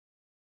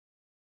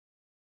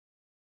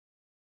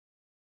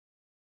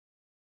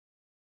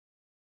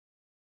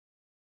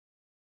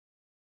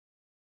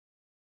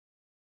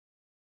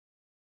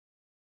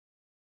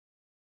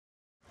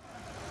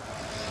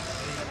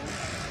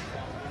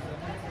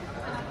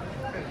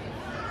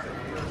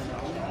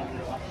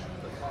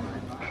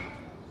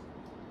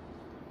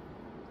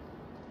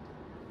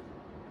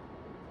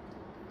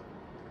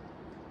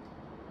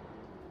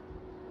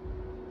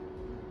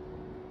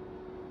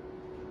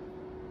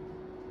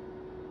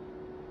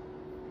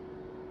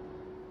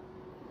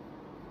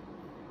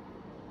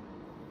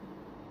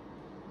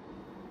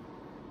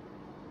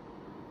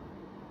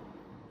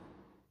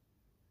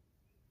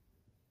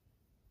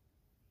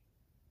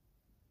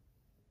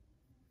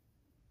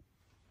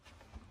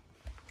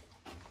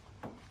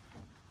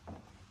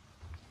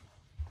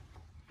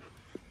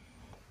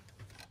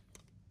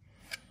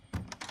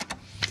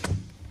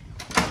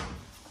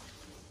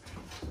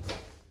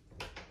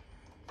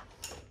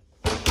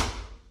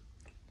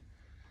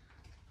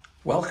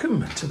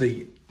Welcome to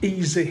the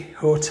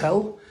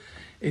EasyHotel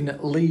in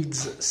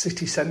Leeds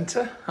city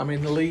centre. I'm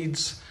in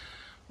Leeds,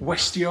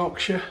 West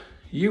Yorkshire,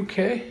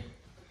 UK.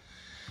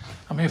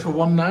 I'm here for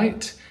one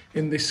night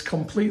in this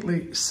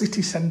completely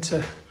city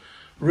centre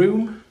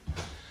room,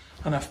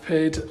 and I've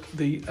paid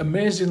the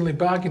amazingly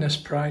bargainous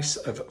price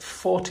of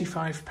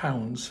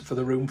 £45 for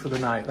the room for the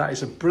night. That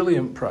is a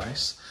brilliant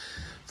price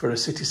for a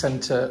city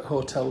centre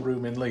hotel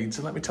room in Leeds.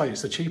 And let me tell you,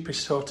 it's the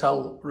cheapest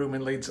hotel room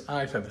in Leeds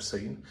I've ever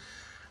seen.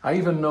 I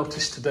even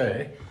noticed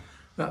today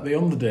that the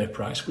on the day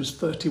price was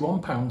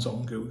 £31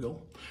 on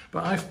Google,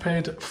 but I've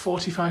paid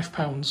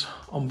 £45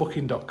 on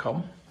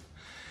booking.com,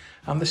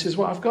 and this is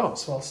what I've got.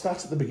 So I'll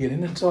start at the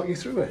beginning and talk you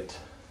through it.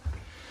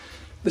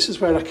 This is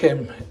where I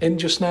came in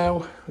just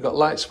now. We've got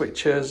light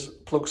switches,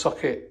 plug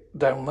socket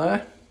down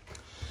there.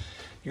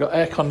 You've got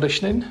air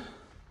conditioning.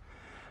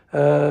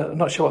 I'm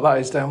not sure what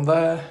that is down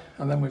there.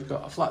 And then we've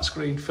got a flat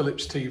screen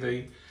Philips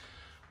TV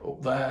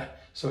up there.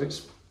 So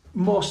it's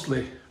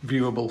mostly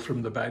viewable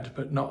from the bed,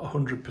 but not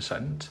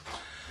 100%.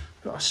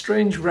 Got a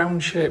strange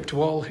round shaped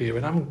wall here,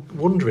 and I'm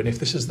wondering if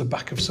this is the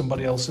back of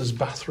somebody else's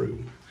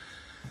bathroom,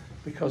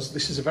 because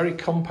this is a very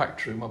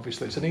compact room.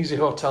 Obviously it's an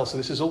EasyHotel, so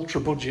this is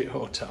ultra budget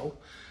hotel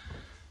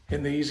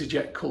in the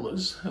EasyJet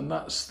colours, and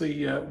that's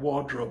the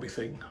wardrobe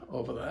thing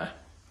over there.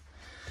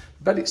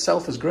 The bed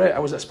itself is great. I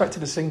was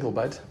expecting a single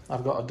bed.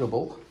 I've got a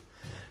double.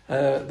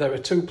 There are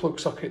two plug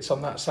sockets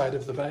on that side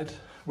of the bed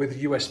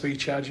with USB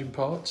charging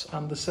ports,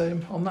 and the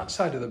same on that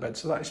side of the bed,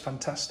 so that is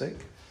fantastic.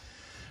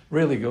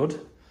 Really good.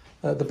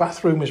 The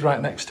bathroom is right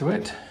next to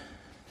it,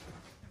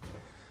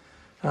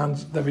 and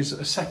there is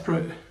a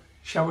separate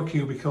shower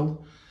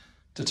cubicle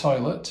to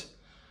toilet.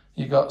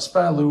 You've got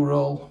spare loo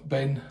roll,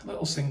 bin,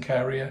 little sink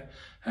area,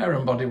 hair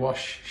and body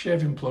wash,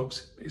 shaving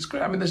plugs. It's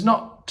great. I mean, there's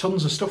not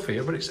tons of stuff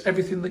here, but it's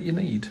everything that you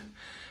need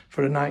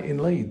for a night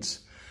in Leeds.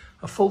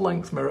 A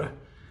full-length mirror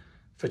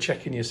for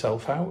checking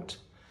yourself out.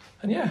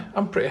 And yeah,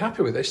 I'm pretty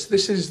happy with this.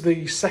 This is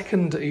the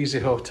second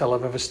EasyHotel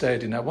I've ever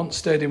stayed in. I once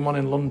stayed in one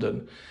in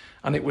London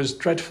and it was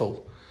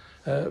dreadful.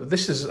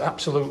 This is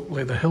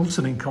absolutely the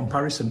Hilton in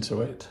comparison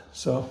to it.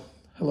 So,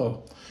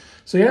 hello.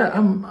 So yeah,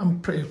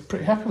 I'm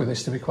pretty happy with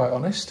this, to be quite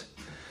honest.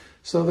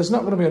 So there's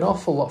not going to be an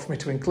awful lot for me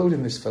to include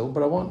in this film,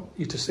 but I want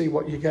you to see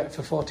what you get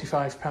for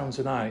 £45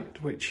 a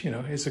night, which, you know,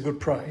 is a good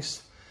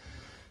price.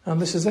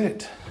 And this is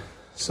it.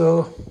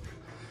 So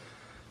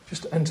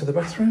just enter the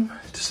bathroom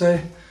to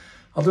say,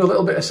 I'll do a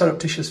little bit of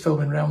surreptitious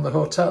filming around the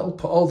hotel,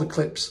 put all the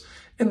clips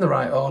in the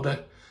right order,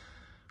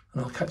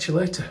 and I'll catch you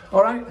later.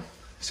 All right,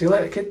 see you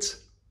later, kids.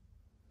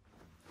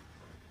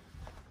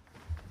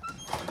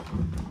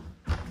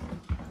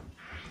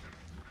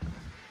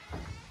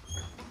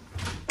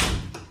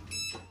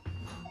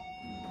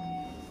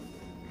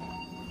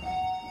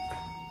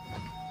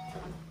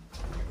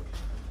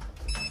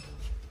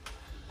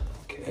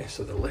 Okay,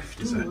 so the lift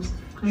is a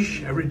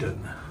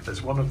Sheridan.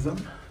 There's one of them.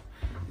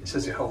 It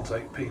says it holds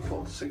 8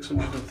 people,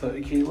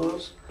 630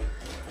 kilos.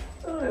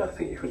 I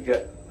think you could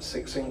get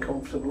 6 in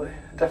comfortably.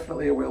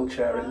 Definitely a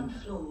wheelchair in,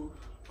 or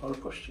a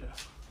pushchair.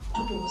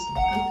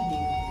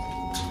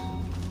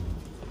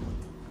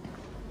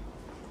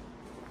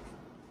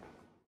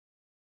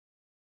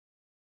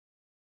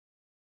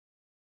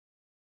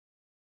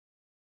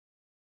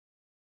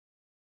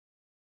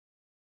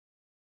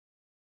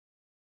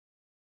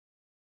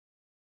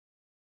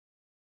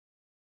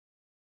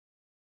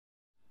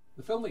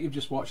 The film that you've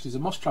just watched is a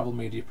Moss Travel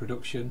Media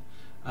production,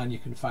 and you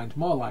can find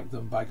more like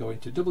them by going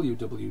to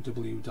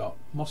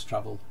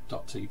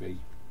www.mosstravel.tv.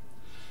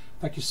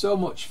 Thank you so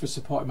much for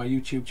supporting my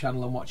YouTube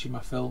channel and watching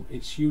my film.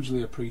 It's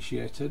hugely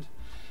appreciated.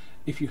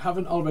 If you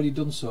haven't already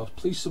done so,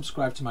 please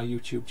subscribe to my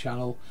YouTube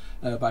channel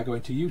by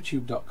going to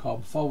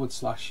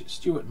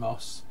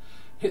youtube.com/stuartmoss.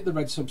 Hit the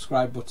red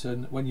subscribe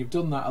button. When you've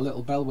done that, a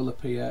little bell will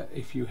appear.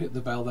 If you hit the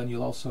bell, then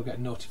you'll also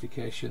get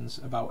notifications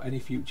about any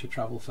future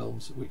travel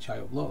films which I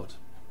upload.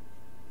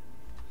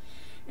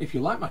 If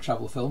you like my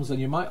travel films, then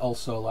you might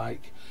also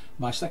like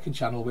my second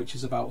channel, which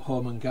is about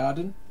home and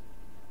garden.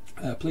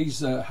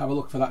 Please have a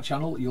look for that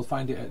channel. You'll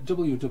find it at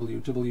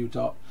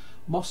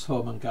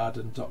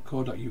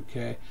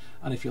www.mosshomeandgarden.co.uk,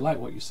 and if you like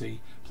what you see,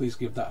 please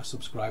give that a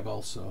subscribe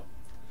also.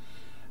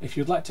 If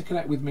you'd like to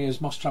connect with me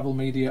as Moss Travel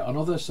Media on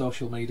other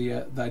social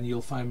media, then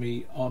you'll find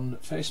me on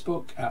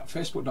Facebook at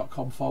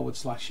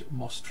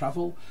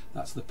facebook.com/MossTravel.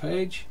 That's the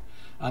page.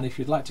 And if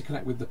you'd like to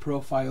connect with the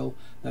profile,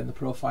 then the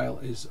profile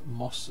is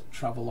Moss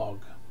Travelog.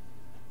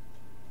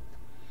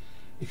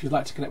 If you'd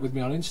like to connect with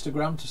me on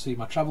Instagram to see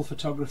my travel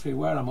photography,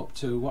 where I'm up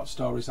to, what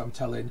stories I'm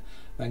telling,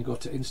 then go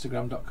to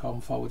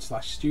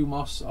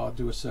instagram.com/StuMoss, or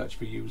do a search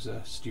for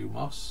user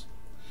StuMoss.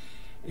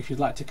 If you'd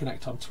like to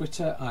connect on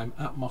Twitter, I'm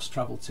at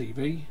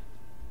MossTravelTV.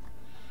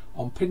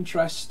 On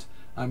Pinterest,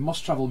 I'm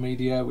Moss Travel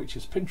Media, which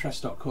is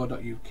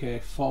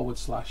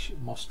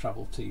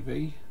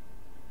pinterest.co.uk/MossTravelTV.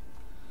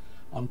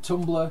 On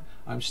Tumblr,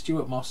 I'm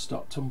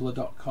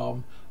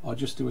stuartmoss.tumblr.com, or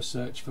just do a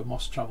search for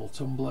Moss Travel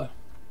Tumblr.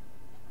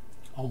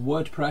 On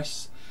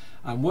WordPress,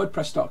 I'm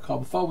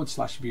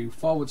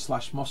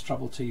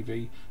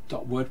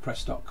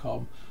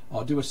wordpress.com/view/mosstraveltv.wordpress.com,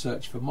 or do a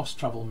search for Moss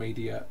Travel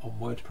Media on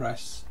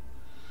WordPress.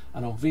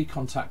 And on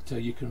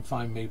vContactor you can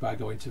find me by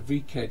going to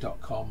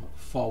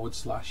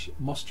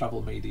vk.com/Moss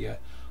Travel Media,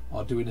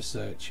 or doing a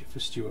search for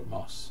Stuart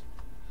Moss.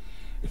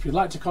 If you'd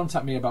like to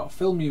contact me about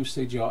film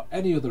usage or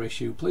any other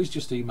issue, please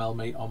just email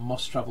me on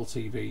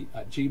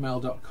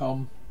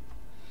mosstraveltv@gmail.com.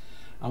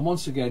 And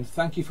once again,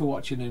 thank you for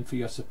watching and for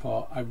your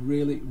support. I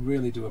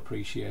really do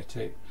appreciate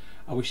it.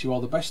 I wish you all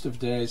the best of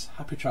days,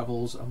 happy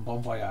travels and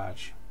bon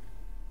voyage.